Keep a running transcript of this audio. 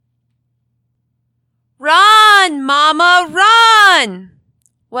Mama, run!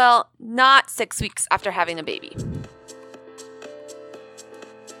 Well, not 6 weeks after having a baby.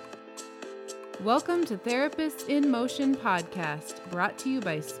 Welcome to Therapists in Motion podcast, brought to you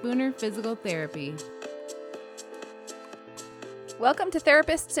by Spooner Physical Therapy. Welcome to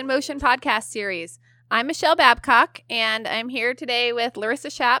Therapists in Motion podcast series. I'm Michelle Babcock, and I'm here today with Larissa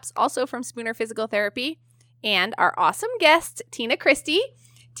Schatz, also from Spooner Physical Therapy, and our awesome guest, Tina Christie.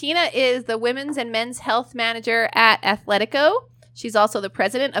 Tina is the Women's and Men's Health Manager at Athletico. She's also the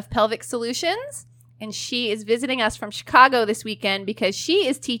president of Pelvic Solutions, and she is visiting us from Chicago this weekend because she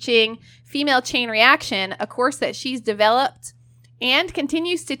is teaching Female Chain Reaction, a course that she's developed and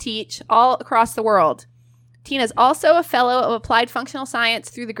continues to teach all across the world. Tina is also a fellow of Applied Functional Science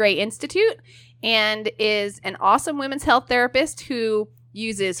through the Gray Institute and is an awesome women's health therapist who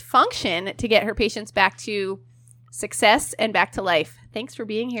uses function to get her patients back to success and back to life. Thanks for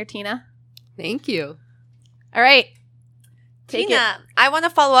being here, Tina. Thank you. All right. Tina, I want to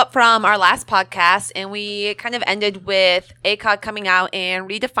follow up from our last podcast, and we kind of ended with ACOG coming out and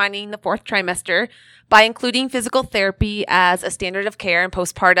redefining the fourth trimester by including physical therapy as a standard of care in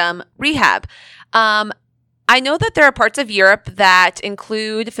postpartum rehab. I know that there are parts of Europe that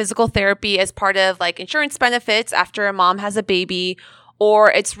include physical therapy as part of like insurance benefits after a mom has a baby,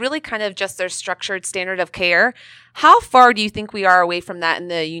 or it's really kind of just their structured standard of care. How far do you think we are away from that in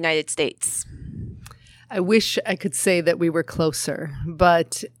the United States? I wish I could say that we were closer,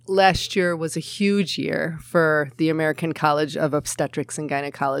 but last year was a huge year for the American College of Obstetrics and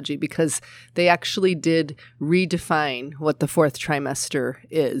Gynecology because they actually did redefine what the fourth trimester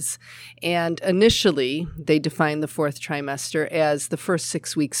is. And initially, they defined the fourth trimester as the first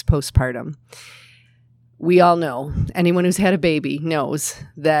 6 weeks postpartum. We all know, anyone who's had a baby knows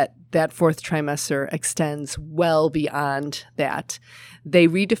that that fourth trimester extends well beyond that. They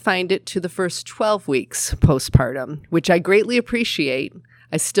redefined it to the first 12 weeks postpartum, which I greatly appreciate.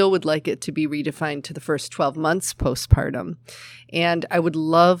 I still would like it to be redefined to the first 12 months postpartum. And I would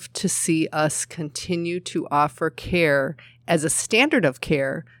love to see us continue to offer care as a standard of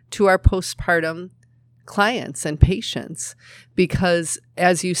care to our postpartum clients and patients, because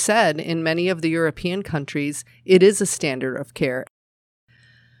as you said, in many of the European countries, it is a standard of care.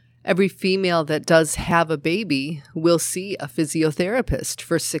 Every female that does have a baby will see a physiotherapist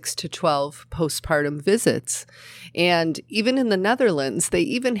for 6 to 12 postpartum visits. And even in the Netherlands, they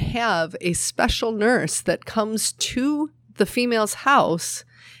even have a special nurse that comes to the female's house,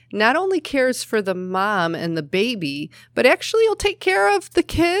 not only cares for the mom and the baby, but actually will take care of the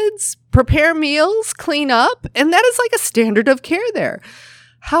kids, prepare meals, clean up, and that is like a standard of care there.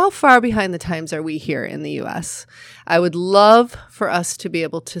 How far behind the times are we here in the U.S.? I would love for us to be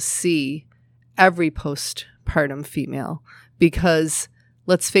able to see every postpartum female because,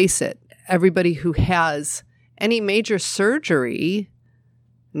 let's face it, everybody who has any major surgery,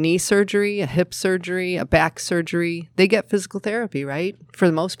 knee surgery, a hip surgery, a back surgery, they get physical therapy, right? For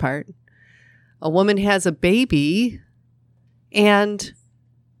the most part. A woman has a baby and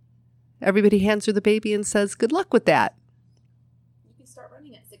everybody hands her the baby and says, good luck with that. Start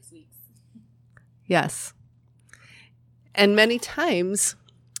running at 6 weeks. Yes. And many times,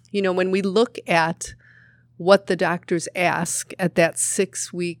 when we look at what the doctors ask at that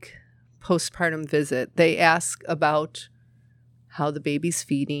 6-week postpartum visit, they ask about how the baby's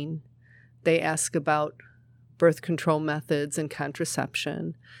feeding. They ask about birth control methods and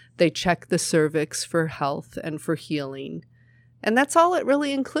contraception. They check the cervix for health and for healing. And that's all it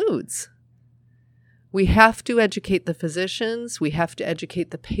really includes. We have to educate the physicians. We have to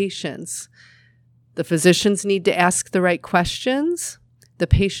educate the patients. The physicians need to ask the right questions. The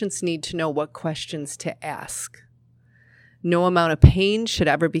patients need to know what questions to ask. No amount of pain should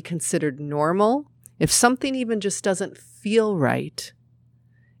ever be considered normal. If something even just doesn't feel right,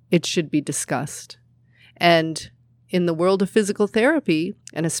 it should be discussed. And in the world of physical therapy,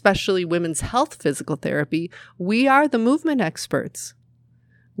 and especially women's health physical therapy, we are the movement experts.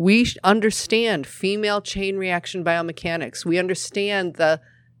 We understand female chain reaction biomechanics. We understand the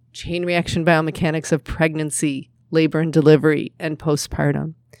chain reaction biomechanics of pregnancy, labor and delivery, and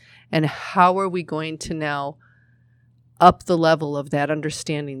postpartum. And how are we going to now up the level of that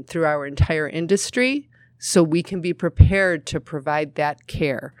understanding through our entire industry so we can be prepared to provide that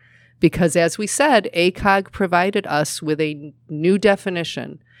care? Because as we said, ACOG provided us with a new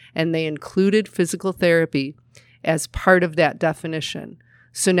definition, and they included physical therapy as part of that definition.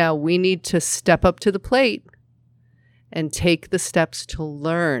 So now we need to step up to the plate and take the steps to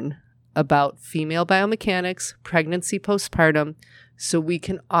learn about female biomechanics, pregnancy, postpartum, so we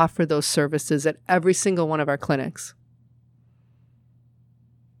can offer those services at every single one of our clinics.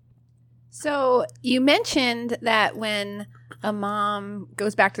 So you mentioned that when a mom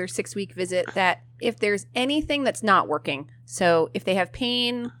goes back to their 6-week visit, that if there's anything that's not working, so if they have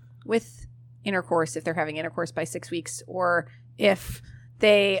pain with intercourse, if they're having intercourse by 6 weeks, or if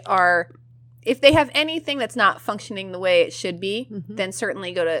they have anything that's not functioning the way it should be, then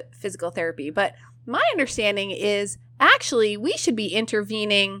certainly go to physical therapy. But my understanding is actually we should be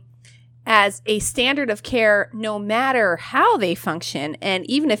intervening as a standard of care no matter how they function, and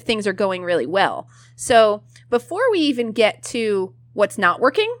even if things are going really well. So before we even get to what's not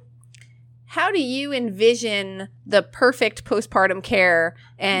working, how do you envision the perfect postpartum care,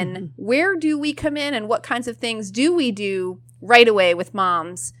 and where do we come in, and what kinds of things do we do right away with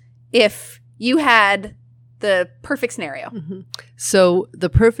moms if you had the perfect scenario? So the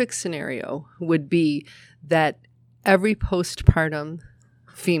perfect scenario would be that every postpartum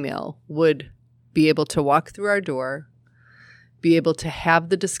female would be able to walk through our door, be able to have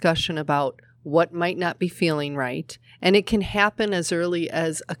the discussion about what might not be feeling right. And it can happen as early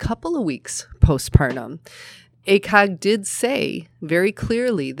as a couple of weeks postpartum. ACOG did say very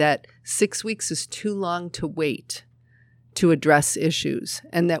clearly that 6 weeks is too long to wait to address issues,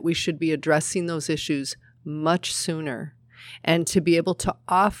 and that we should be addressing those issues much sooner, and to be able to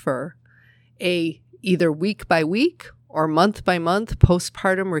offer a either week by week or month by month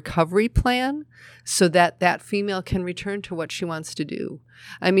postpartum recovery plan so that that female can return to what she wants to do.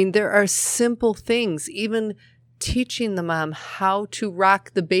 I mean, there are simple things, even teaching the mom how to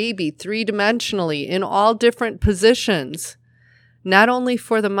rock the baby 3-dimensionally in all different positions, not only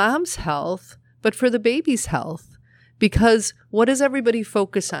for the mom's health, but for the baby's health. Because what does everybody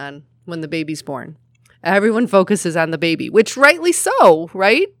focus on when the baby's born? Everyone focuses on the baby, which rightly so,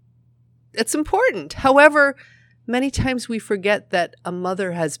 right? It's important. However, many times we forget that a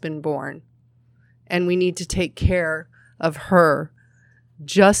mother has been born, and we need to take care of her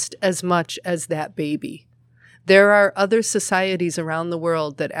just as much as that baby. There are other societies around the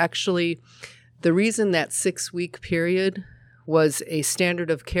world that actually, the reason that 6-week period was a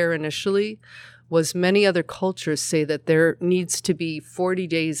standard of care initially was many other cultures say that there needs to be 40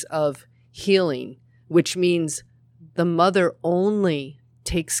 days of healing, which means the mother only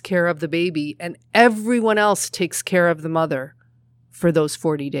takes care of the baby and everyone else takes care of the mother for those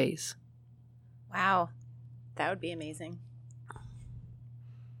 40 days. Wow. That would be amazing.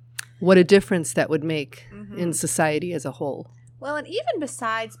 What a difference that would make in society as a whole. Well, and even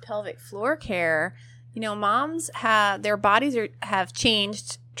besides pelvic floor care, moms their bodies have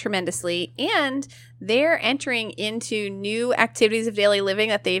changed tremendously, and they're entering into new activities of daily living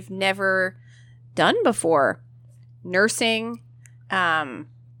that they've never done before. Nursing,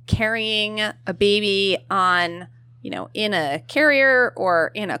 carrying a baby on, in a carrier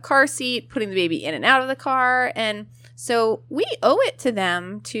or in a car seat, putting the baby in and out of the car. And so we owe it to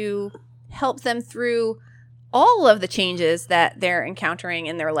them to help them through all of the changes that they're encountering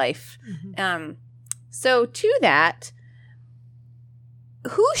in their life. So to that,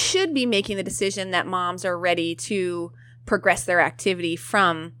 who should be making the decision that moms are ready to progress their activity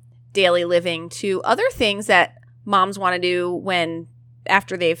from daily living to other things that moms want to do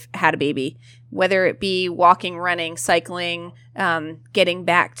after they've had a baby, whether it be walking, running, cycling, getting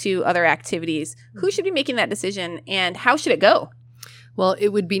back to other activities? Who should be making that decision, and how should it go? Well, it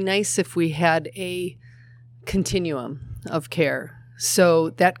would be nice if we had a continuum of care. So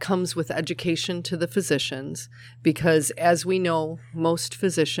that comes with education to the physicians, because as we know, most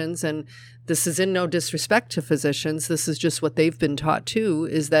physicians, and this is in no disrespect to physicians, this is just what they've been taught too,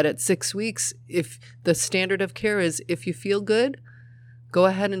 is that at 6 weeks, if the standard of care is if you feel good, go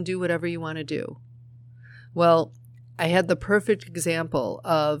ahead and do whatever you want to do. Well, I had the perfect example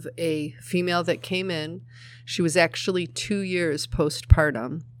of a female that came in. She was actually 2 years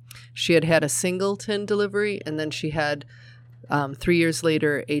postpartum. She had had a singleton delivery, and then she had 3 years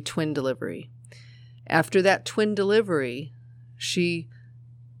later, a twin delivery. After that twin delivery, she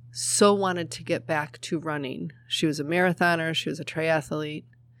so wanted to get back to running. She was a marathoner. She was a triathlete.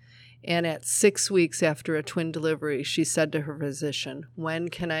 And at 6 weeks after a twin delivery, she said to her physician, "When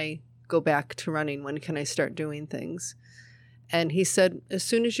can I go back to running? When can I start doing things?" And he said, "As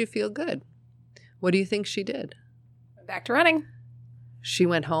soon as you feel good." What do you think she did? Back to running. She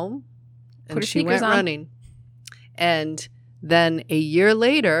went home and Put her she sneakers went on. running. And then a year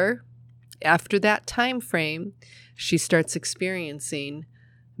later, after that time frame, she starts experiencing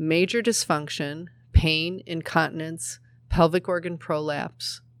major dysfunction, pain, incontinence, pelvic organ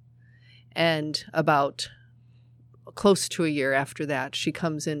prolapse. And about close to a year after that, she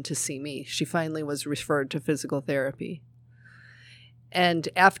comes in to see me. She finally was referred to physical therapy. And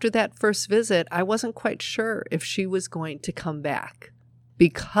after that first visit, I wasn't quite sure if she was going to come back,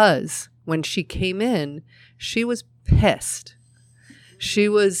 because when she came in, she was pissed. She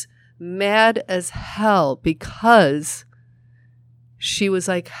was mad as hell because she was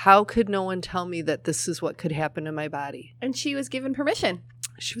like, how could no one tell me that this is what could happen to my body? And she was given permission.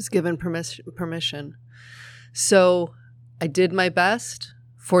 She was given permission. So I did my best.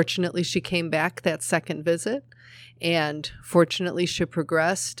 Fortunately, she came back that second visit. And fortunately, she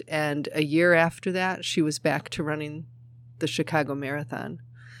progressed. And a year after that, she was back to running the Chicago Marathon.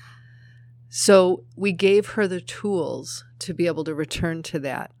 So we gave her the tools to be able to return to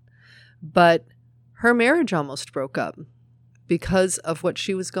that. But her marriage almost broke up because of what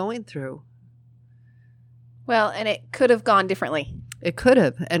she was going through. Well, and it could have gone differently. It could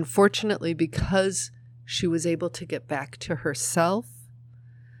have. And fortunately, because she was able to get back to herself,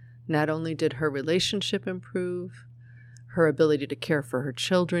 not only did her relationship improve, her ability to care for her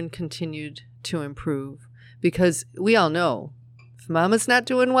children continued to improve. Because we all know, if mama's not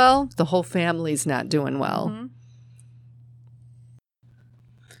doing well, the whole family's not doing well. Mm-hmm.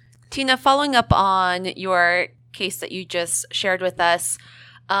 Tina, following up on your case that you just shared with us,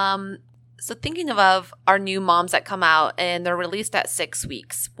 so thinking of our new moms that come out and they're released at 6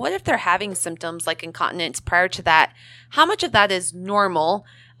 weeks, what if they're having symptoms like incontinence prior to that? How much of that is normal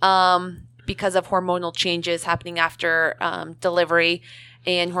because of hormonal changes happening after delivery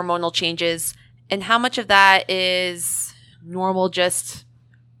and hormonal changes? And how much of that is normal, just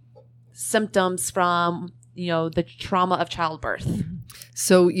symptoms from, the trauma of childbirth?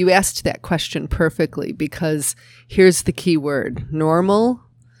 So you asked that question perfectly, because here's the key word: normal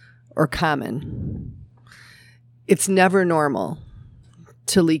or common. It's never normal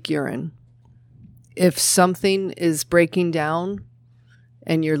to leak urine. If something is breaking down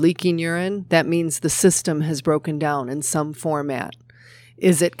and you're leaking urine, that means the system has broken down in some format.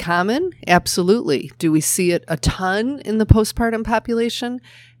 Is it common? Absolutely. Do we see it a ton in the postpartum population?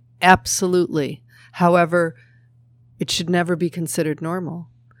 Absolutely. However, it should never be considered normal.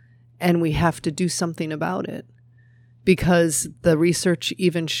 And we have to do something about it. Because the research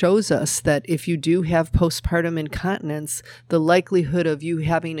even shows us that if you do have postpartum incontinence, the likelihood of you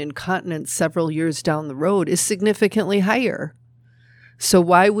having incontinence several years down the road is significantly higher. So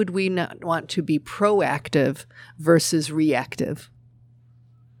why would we not want to be proactive versus reactive?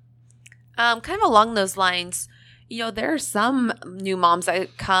 Kind of along those lines, there are some new moms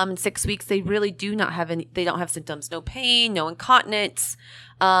that come in 6 weeks. They really do not have they don't have symptoms, no pain, no incontinence,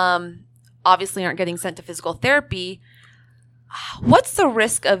 obviously aren't getting sent to physical therapy. What's the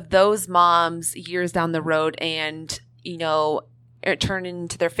risk of those moms years down the road and, turn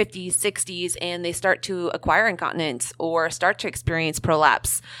into their 50s, 60s, and they start to acquire incontinence or start to experience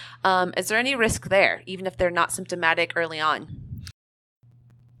prolapse? Is there any risk there, even if they're not symptomatic early on?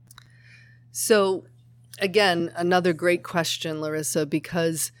 So, again, another great question, Larissa,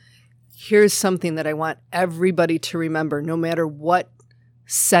 because here's something that I want everybody to remember, no matter what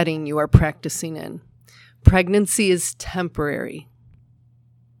setting you are practicing in. Pregnancy is temporary.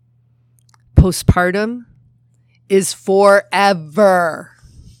 Postpartum is forever.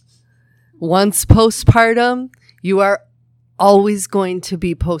 Once postpartum, you are always going to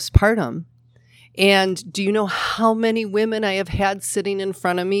be postpartum. And do you know how many women I have had sitting in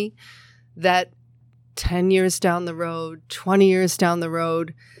front of me that 10 years down the road, 20 years down the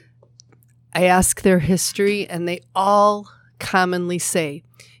road, I ask their history and they all commonly say,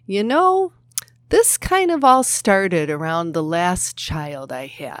 this kind of all started around the last child I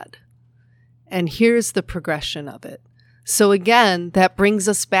had. And here's the progression of it. So again, that brings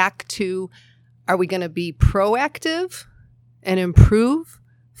us back to, are we going to be proactive and improve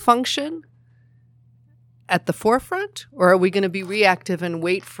function at the forefront? Or are we going to be reactive and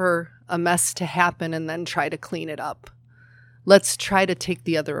wait for a mess to happen and then try to clean it up? Let's try to take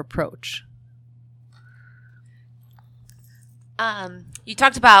the other approach. You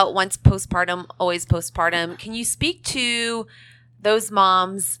talked about once postpartum, always postpartum. Can you speak to those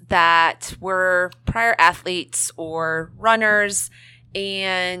moms that were prior athletes or runners,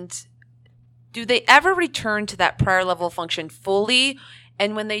 and do they ever return to that prior level of function fully?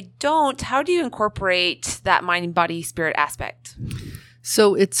 And when they don't, how do you incorporate that mind, body, spirit aspect?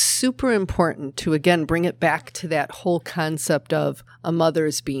 So it's super important to, again, bring it back to that whole concept of a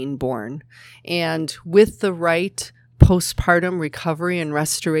mother's being born. And with the right postpartum recovery and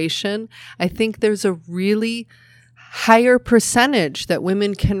restoration, I think there's a really higher percentage that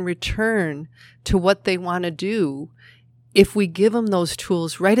women can return to what they want to do if we give them those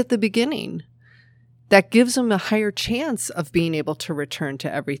tools right at the beginning. That gives them a higher chance of being able to return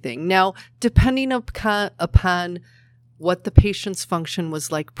to everything. Now, depending upon what the patient's function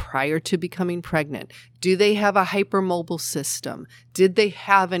was like prior to becoming pregnant. Do they have a hypermobile system? Did they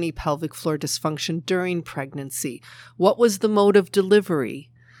have any pelvic floor dysfunction during pregnancy? What was the mode of delivery?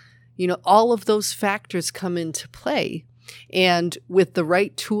 All of those factors come into play. And with the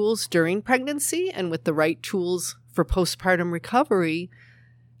right tools during pregnancy and with the right tools for postpartum recovery,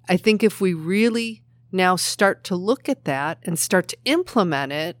 I think if we really now start to look at that and start to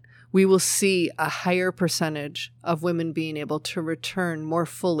implement it, we will see a higher percentage of women being able to return more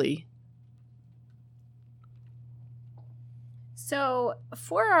fully. So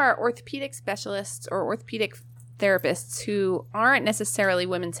for our orthopedic specialists or orthopedic therapists who aren't necessarily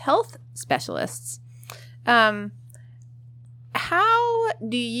women's health specialists, how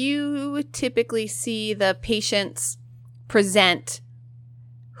do you typically see the patients present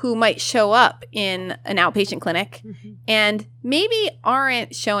who might show up in an outpatient clinic and maybe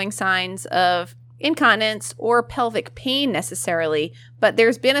aren't showing signs of incontinence or pelvic pain necessarily, but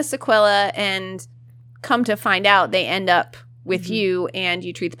there's been a sequela and come to find out they end up with you and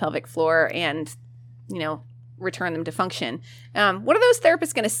you treat the pelvic floor and, return them to function. What are those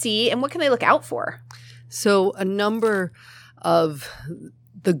therapists going to see and what can they look out for? So a number of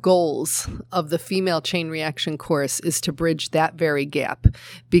the goals of the female chain reaction course is to bridge that very gap,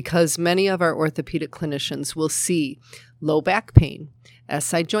 because many of our orthopedic clinicians will see low back pain,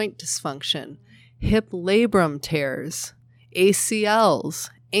 SI joint dysfunction, hip labrum tears, ACLs,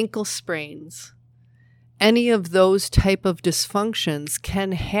 ankle sprains. Any of those type of dysfunctions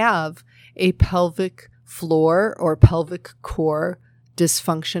can have a pelvic floor or pelvic core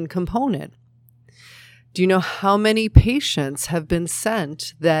dysfunction component. Do you know how many patients have been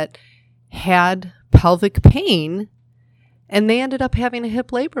sent that had pelvic pain and they ended up having a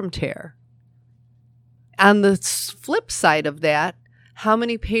hip labrum tear? On the flip side of that, how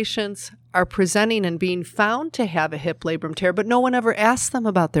many patients are presenting and being found to have a hip labrum tear, but no one ever asked them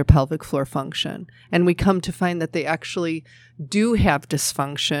about their pelvic floor function? And we come to find that they actually do have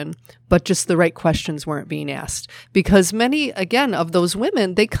dysfunction, but just the right questions weren't being asked. Because many, again, of those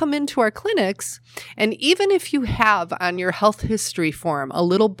women, they come into our clinics, and even if you have on your health history form a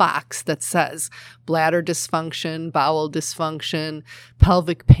little box that says bladder dysfunction, bowel dysfunction,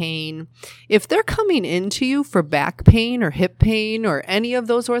 pelvic pain, if they're coming into you for back pain or hip pain or any of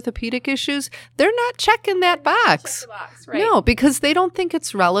those orthopedic issues, they're not checking that box. Check the box, right? No, because they don't think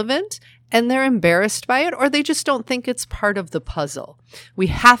it's relevant and they're embarrassed by it, or they just don't think it's part of the puzzle. We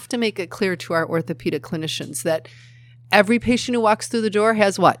have to make it clear to our orthopedic clinicians that every patient who walks through the door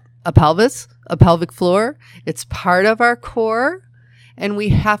has what? A pelvis, a pelvic floor. It's part of our core, and we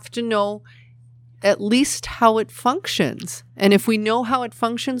have to know at least how it functions. And if we know how it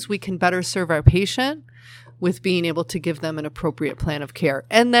functions, we can better serve our patient with being able to give them an appropriate plan of care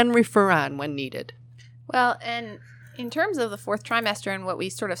and then refer on when needed. Well, and in terms of the fourth trimester and what we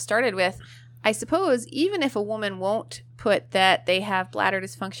sort of started with, I suppose even if a woman won't put that they have bladder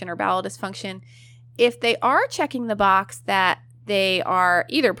dysfunction or bowel dysfunction, if they are checking the box that they are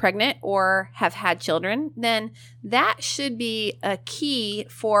either pregnant or have had children, then that should be a key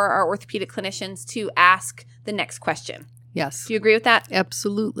for our orthopedic clinicians to ask the next question. Yes. Do you agree with that?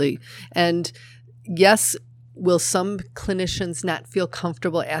 Absolutely. And yes, will some clinicians not feel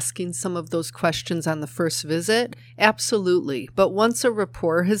comfortable asking some of those questions on the first visit? Absolutely. But once a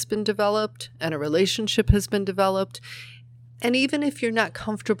rapport has been developed and a relationship has been developed, and even if you're not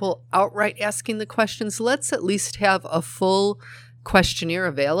comfortable outright asking the questions, let's at least have a full questionnaire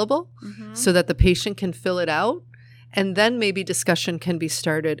available so that the patient can fill it out, and then maybe discussion can be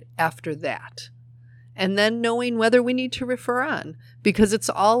started after that. And then knowing whether we need to refer on, because it's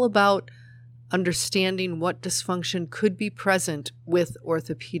all about understanding what dysfunction could be present with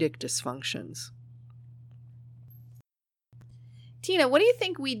orthopedic dysfunctions. Tina, what do you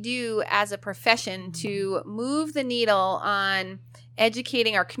think we do as a profession to move the needle on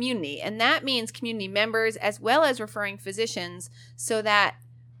educating our community? And that means community members as well as referring physicians so that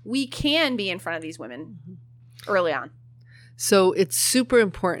we can be in front of these women early on. So it's super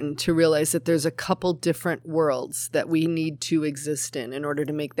important to realize that there's a couple different worlds that we need to exist in order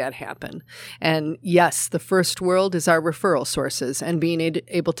to make that happen. And yes, the first world is our referral sources and being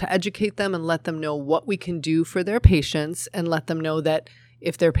able to educate them and let them know what we can do for their patients and let them know that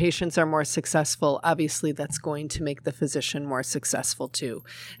if their patients are more successful, obviously that's going to make the physician more successful too.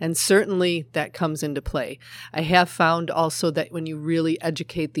 And certainly that comes into play. I have found also that when you really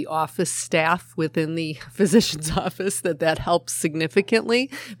educate the office staff within the physician's office, that helps significantly,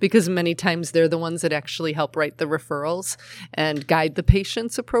 because many times they're the ones that actually help write the referrals and guide the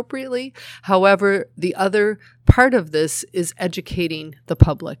patients appropriately. However, the other part of this is educating the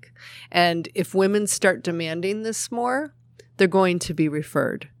public. And if women start demanding this more, they're going to be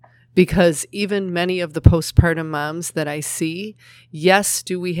referred. Because even many of the postpartum moms that I see, yes,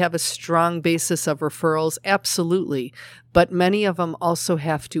 do we have a strong basis of referrals? Absolutely. But many of them also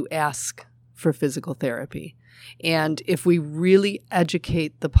have to ask for physical therapy. And if we really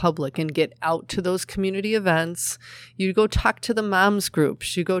educate the public and get out to those community events, you go talk to the moms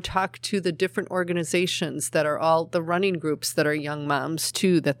groups, you go talk to the different organizations that are all the running groups that are young moms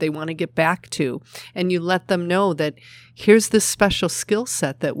too, that they want to get back to. And you let them know that here's this special skill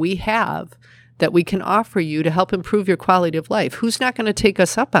set that we have that we can offer you to help improve your quality of life. Who's not going to take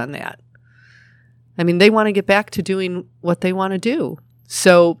us up on that? I mean, they want to get back to doing what they want to do.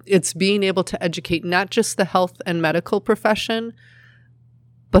 So it's being able to educate not just the health and medical profession,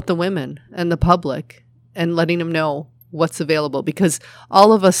 but the women and the public, and letting them know what's available. Because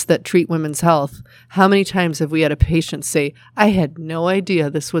all of us that treat women's health, how many times have we had a patient say, I had no idea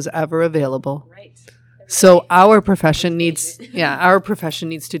this was ever available? Right. So our profession needs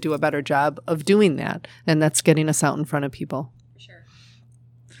to do a better job of doing that. And that's getting us out in front of people. Sure.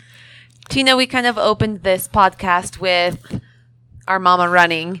 Tina, we kind of opened this podcast with our mama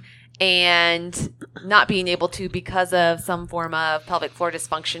running and not being able to because of some form of pelvic floor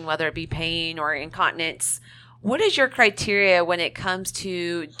dysfunction, whether it be pain or incontinence. What is your criteria when it comes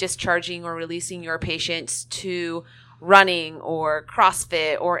to discharging or releasing your patients to running or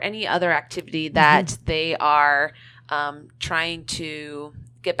CrossFit or any other activity that they are trying to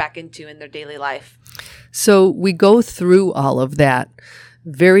get back into in their daily life? So we go through all of that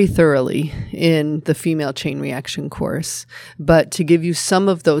very thoroughly in the female chain reaction course. But to give you some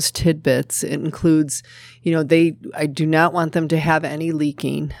of those tidbits, it includes, I do not want them to have any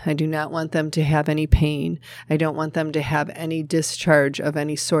leaking. I do not want them to have any pain. I don't want them to have any discharge of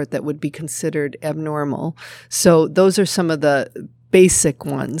any sort that would be considered abnormal. So those are some of the basic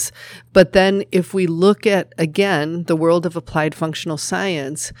ones. But then if we look at, again, the world of applied functional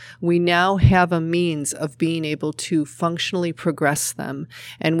science, we now have a means of being able to functionally progress them.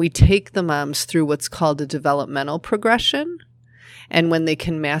 And we take the moms through what's called a developmental progression. And when they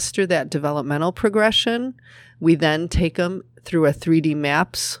can master that developmental progression, we then take them through a 3D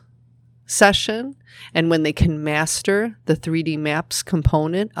MAPS session. And when they can master the 3D MAPS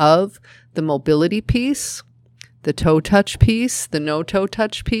component of the mobility piece, the toe touch piece, the no toe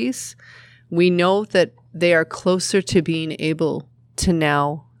touch piece, we know that they are closer to being able to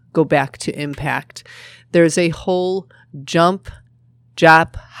now go back to impact. There's a whole jump,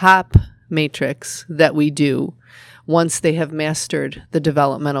 jop, hop matrix that we do once they have mastered the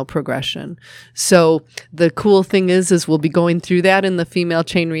developmental progression. So the cool thing is we'll be going through that in the female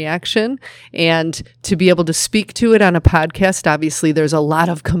chain reaction, and to be able to speak to it on a podcast, obviously there's a lot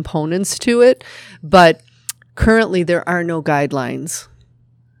of components to it, but currently, there are no guidelines.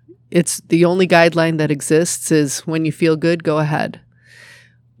 It's the only guideline that exists is when you feel good, go ahead.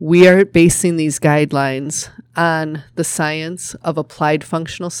 We are basing these guidelines on the science of applied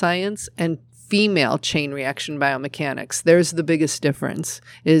functional science and female chain reaction biomechanics. There's the biggest difference,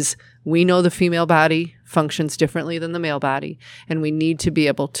 is we know the female body functions differently than the male body, and we need to be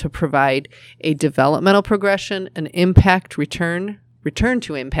able to provide a developmental progression, an impact return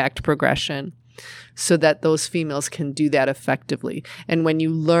to impact progression, so that those females can do that effectively. And when you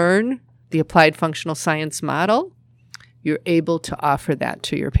learn the applied functional science model, you're able to offer that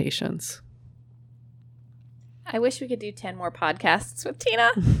to your patients. I wish we could do 10 more podcasts with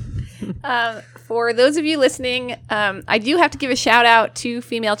Tina. For those of you listening, I do have to give a shout out to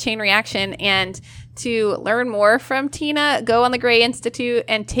Female Chain Reaction. And to learn more from Tina, go on the Gray Institute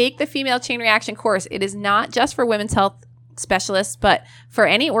and take the Female Chain Reaction course. It is not just for women's health specialists, but for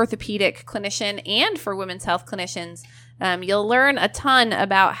any orthopedic clinician and for women's health clinicians. You'll learn a ton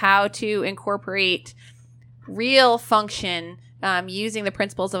about how to incorporate real function using the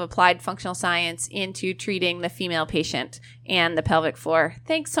principles of applied functional science into treating the female patient and the pelvic floor.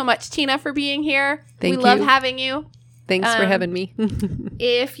 Thanks so much, Tina, for being here. We love having you. Thanks for having me.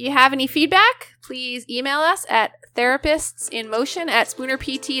 If you have any feedback, please email us at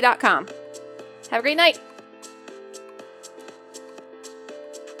therapistsinmotion@spoonerpt.com. Have a great night.